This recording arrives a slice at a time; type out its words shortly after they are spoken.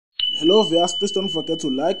Hello viewers, please don't forget to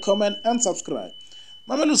like, comment and subscribe.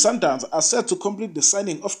 Mamelodi Sundowns are set to complete the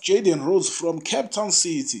signing of Jaedin Rhodes from Capetown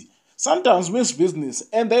City. Sundowns means business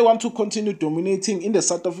and they want to continue dominating in the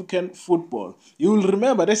South African football. You will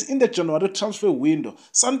remember that in the January transfer window,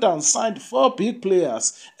 Sundowns signed 4 big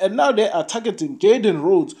players and now they are targeting Jaedin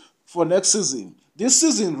Rhodes for next season. This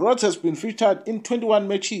season, Rhodes has been featured in 21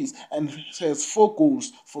 matches and has 4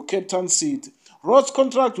 goals for Capetown City. Rhodes'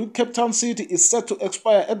 contract with Capetown City is set to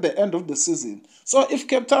expire at the end of the season. So if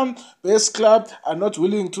Capetown-based club are not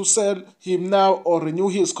willing to sell him now or renew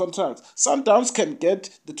his contract, Sundowns can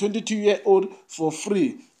get the 22-year-old for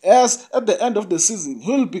free, as at the end of the season,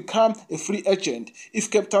 he will become a free agent if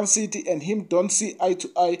Capetown City and him don't see eye to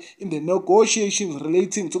eye in the negotiations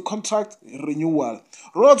relating to contract renewal.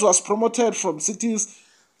 Rhodes was promoted from City's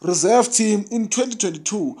reserve team in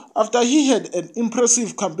 2022 after he had an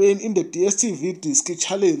impressive campaign in the DStv Disc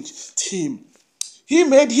Challenge team. He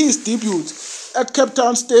made his debut at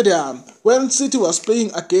Capetown Stadium when City was playing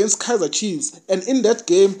against Kaizer Chiefs, and in that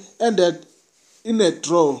game ended in a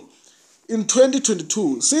draw in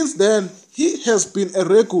 2022. Since then, he has been a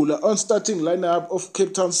regular on starting lineup of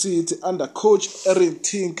Capetown City under coach Eric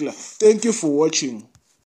Tinkler. Thank you for watching.